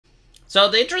So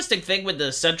the interesting thing with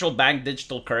the central bank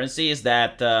digital currency is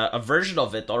that a version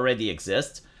of it already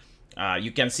exists.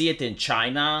 You can see it in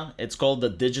China. It's called the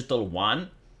Digital Yuan.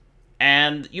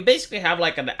 And you basically have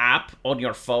like an app on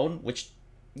your phone, which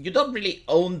you don't really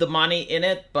own the money in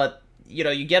it, but you know,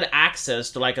 you get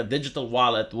access to like a digital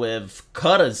wallet with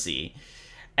currency,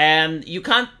 and you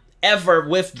can't ever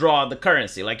withdraw the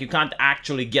currency. Like you can't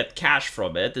actually get cash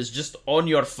from it. It's just on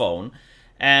your phone.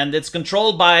 And it's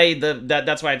controlled by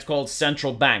that's why it's called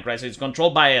central bank, right? So it's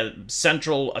controlled by a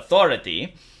central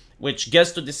authority, which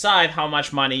gets to decide how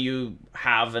much money you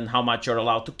have and how much you're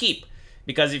allowed to keep.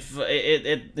 Because if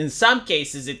in some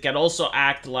cases, it can also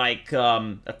act like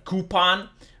a coupon,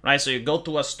 right? So you go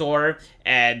to a store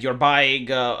and you're buying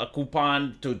a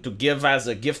coupon to give as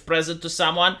a gift present to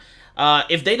someone.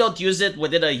 If they don't use it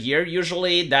within a year,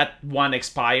 usually that one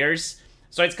expires.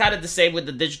 So it's kind of the same with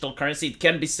the digital currency. It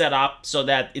can be set up so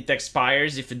that it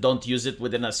expires if you don't use it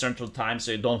within a certain time,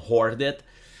 so you don't hoard it.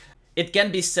 It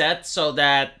can be set so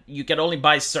that you can only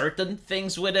buy certain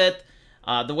things with it.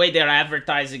 The way they're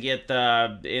advertising it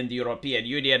in the European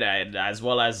Union and as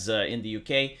well as in the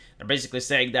UK, they're basically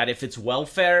saying that if it's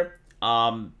welfare,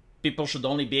 people should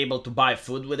only be able to buy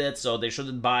food with it, so they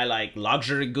shouldn't buy like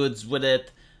luxury goods with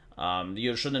it.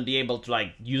 You shouldn't be able to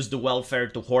like use the welfare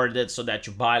to hoard it so that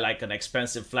you buy like an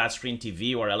expensive flat screen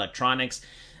TV or electronics.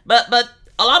 But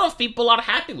a lot of people are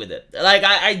happy with it. Like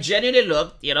I genuinely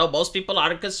looked, you know, most people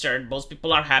aren't concerned. Most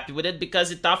people are happy with it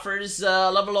because it offers a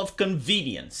level of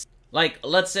convenience. Like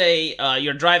let's say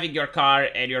you're driving your car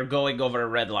and you're going over a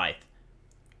red light.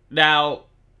 Now,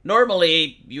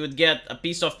 normally you would get a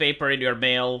piece of paper in your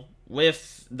mail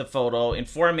with the photo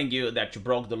informing you that you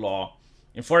broke the law,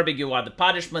 informing you what the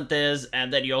punishment is,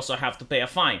 and then you also have to pay a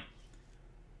fine.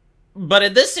 But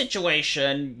in this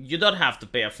situation, you don't have to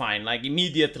pay a fine. Like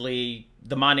immediately,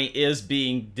 the money is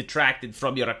being detracted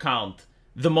from your account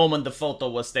the moment the photo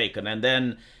was taken. And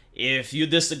then if you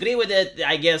disagree with it,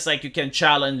 I guess like you can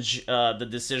challenge the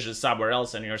decision somewhere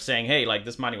else, and you're saying, hey, like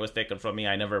this money was taken from me.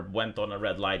 I never went on a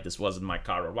red light. This wasn't my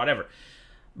car or whatever.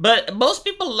 But most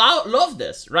people love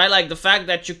this, right? Like the fact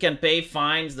that you can pay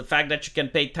fines, the fact that you can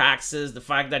pay taxes, the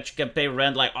fact that you can pay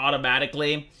rent like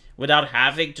automatically without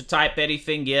having to type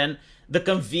anything in. The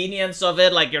convenience of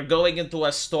it, like you're going into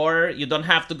a store, you don't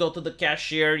have to go to the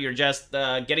cashier, you're just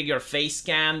getting your face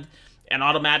scanned and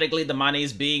automatically the money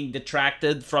is being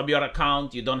detracted from your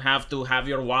account. You don't have to have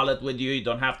your wallet with you, you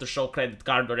don't have to show credit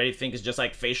card or anything. It's just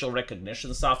like facial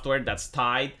recognition software that's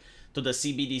tied to the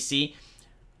CBDC.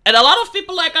 And a lot of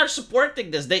people like are supporting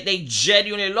this. They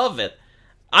genuinely love it.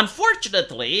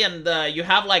 Unfortunately, and you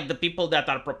have like the people that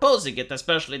are proposing it,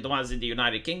 especially the ones in the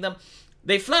United Kingdom,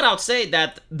 they flat out say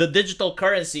that the digital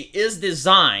currency is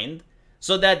designed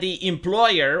so that the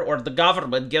employer or the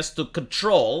government gets to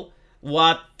control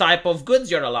what type of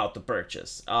goods you're allowed to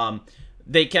purchase.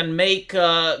 They can make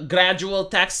gradual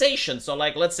taxation. So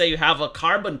like, let's say you have a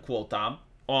carbon quota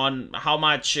on how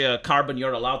much carbon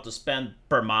you're allowed to spend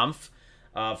per month.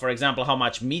 For example, how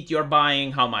much meat you're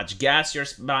buying, how much gas you're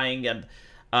buying, and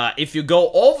if you go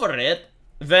over it,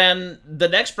 then the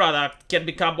next product can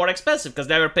become more expensive because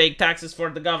they were paying taxes for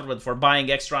the government for buying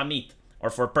extra meat or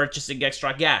for purchasing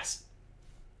extra gas.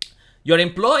 Your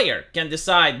employer can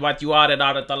decide what you are and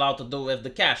aren't allowed to do with the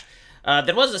cash.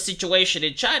 There was a situation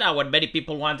in China where many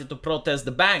people wanted to protest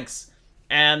the banks,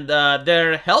 and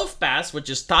their health pass, which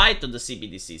is tied to the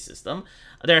CBDC system,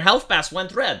 their health pass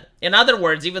went red. In other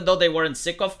words, even though they weren't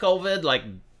sick of COVID, like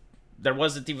there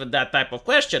wasn't even that type of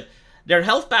question, their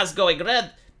health pass going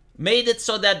red made it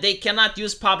so that they cannot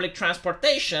use public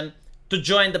transportation to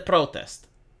join the protest.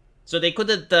 So they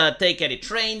couldn't take any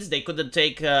trains, they couldn't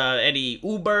take any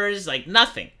Ubers, like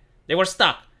nothing. They were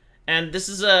stuck. And this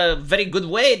is a very good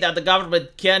way that the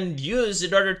government can use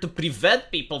in order to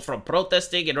prevent people from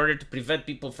protesting, in order to prevent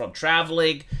people from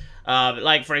traveling.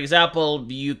 Like, for example,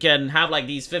 you can have like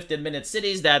these 15-minute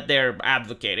cities that they're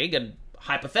advocating, and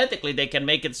hypothetically, they can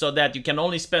make it so that you can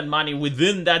only spend money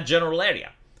within that general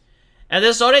area. And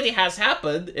this already has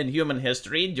happened in human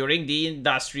history during the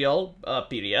industrial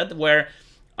period, where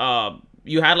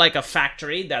you had like a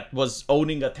factory that was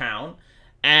owning a town,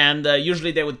 and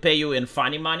usually they would pay you in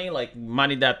funny money, like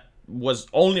money that was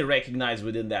only recognized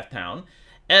within that town.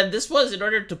 And this was in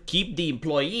order to keep the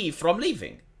employee from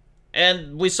leaving.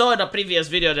 And we saw in a previous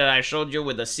video that I showed you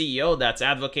with the CEO that's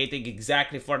advocating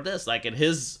exactly for this. Like, in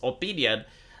his opinion,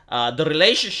 the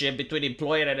relationship between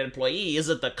employer and employee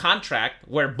isn't a contract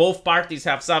where both parties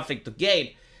have something to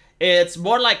gain. It's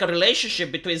more like a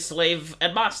relationship between slave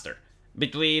and master,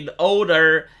 between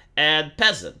owner and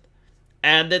peasant.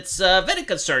 And it's very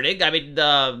concerning. I mean,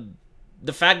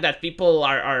 the fact that people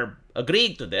are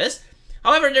agreeing to this.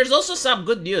 However, there's also some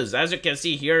good news. As you can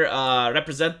see here,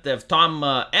 Representative Tom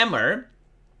Emmer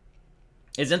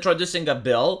is introducing a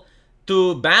bill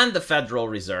to ban the Federal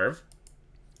Reserve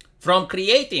from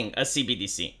creating a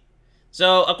CBDC.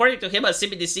 So, according to him, a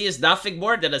CBDC is nothing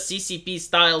more than a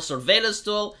CCP-style surveillance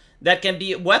tool that can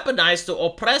be weaponized to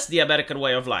oppress the American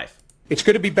way of life. It's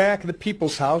good to be back in the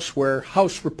People's House, where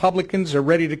House Republicans are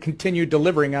ready to continue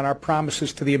delivering on our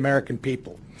promises to the American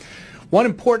people. One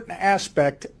important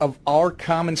aspect of our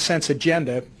common sense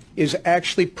agenda is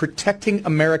actually protecting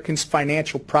Americans'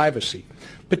 financial privacy,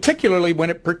 particularly when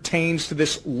it pertains to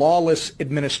this lawless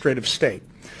administrative state.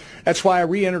 That's why I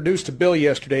reintroduced a bill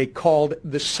yesterday called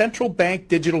the Central Bank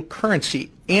Digital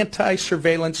Currency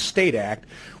Anti-Surveillance State Act,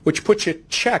 which puts a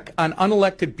check on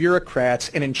unelected bureaucrats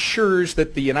and ensures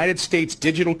that the United States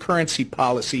digital currency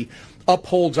policy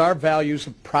upholds our values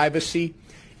of privacy,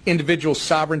 individual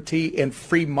sovereignty, and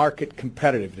free market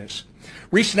competitiveness.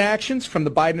 Recent actions from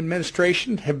the Biden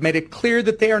administration have made it clear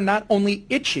that they are not only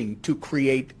itching to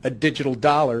create a digital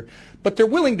dollar, but they're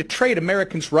willing to trade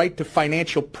Americans' right to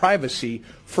financial privacy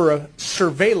for a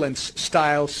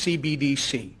surveillance-style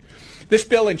CBDC. This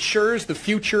bill ensures the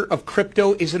future of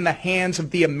crypto is in the hands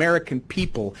of the American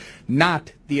people,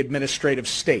 not the administrative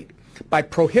state, by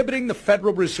prohibiting the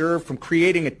Federal Reserve from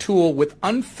creating a tool with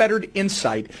unfettered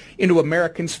insight into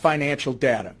Americans' financial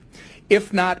data.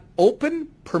 If not open,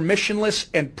 permissionless,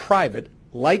 and private,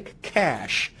 like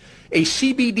cash, a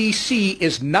CBDC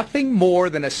is nothing more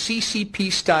than a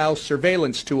CCP-style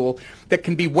surveillance tool that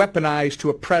can be weaponized to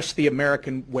oppress the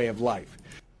American way of life.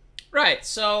 Right,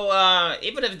 so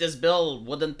even if this bill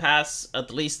wouldn't pass,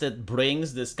 at least it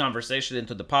brings this conversation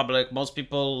into the public. Most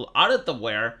people aren't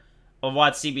aware of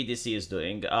what CBDC is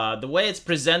doing. The way it's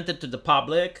presented to the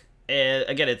public,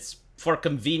 again, it's for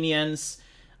convenience,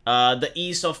 the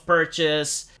ease of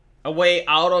purchase, a way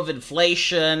out of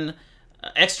inflation,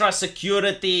 extra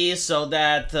security so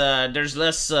that there's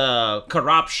less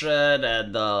corruption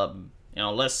and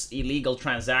less illegal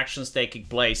transactions taking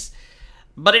place.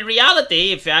 But in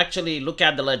reality, if you actually look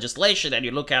at the legislation and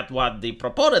you look at what the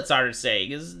proponents are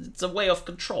saying, it's a way of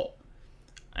control.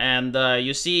 And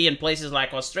you see in places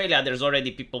like Australia, there's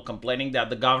already people complaining that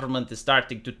the government is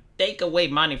starting to take away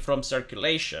money from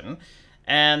circulation,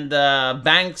 and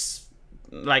banks,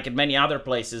 like in many other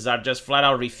places, are just flat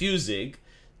out refusing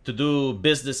to do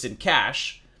business in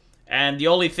cash. And the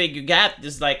only thing you get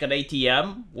is like an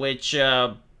ATM, which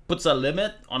puts a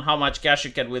limit on how much cash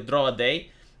you can withdraw a day.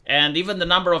 And even the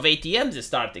number of ATMs is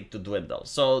starting to dwindle.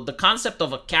 So the concept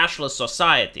of a cashless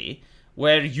society,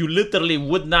 where you literally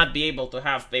would not be able to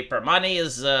have paper money,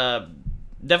 is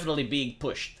definitely being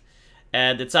pushed.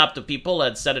 And it's up to people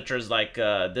and senators like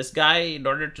this guy in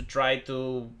order to try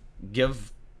to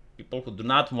give people who do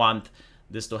not want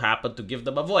this to happen, to give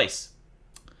them a voice.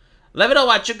 Let me know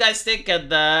what you guys think,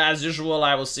 and as usual,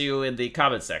 I will see you in the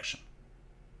comment section.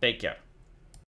 Take care.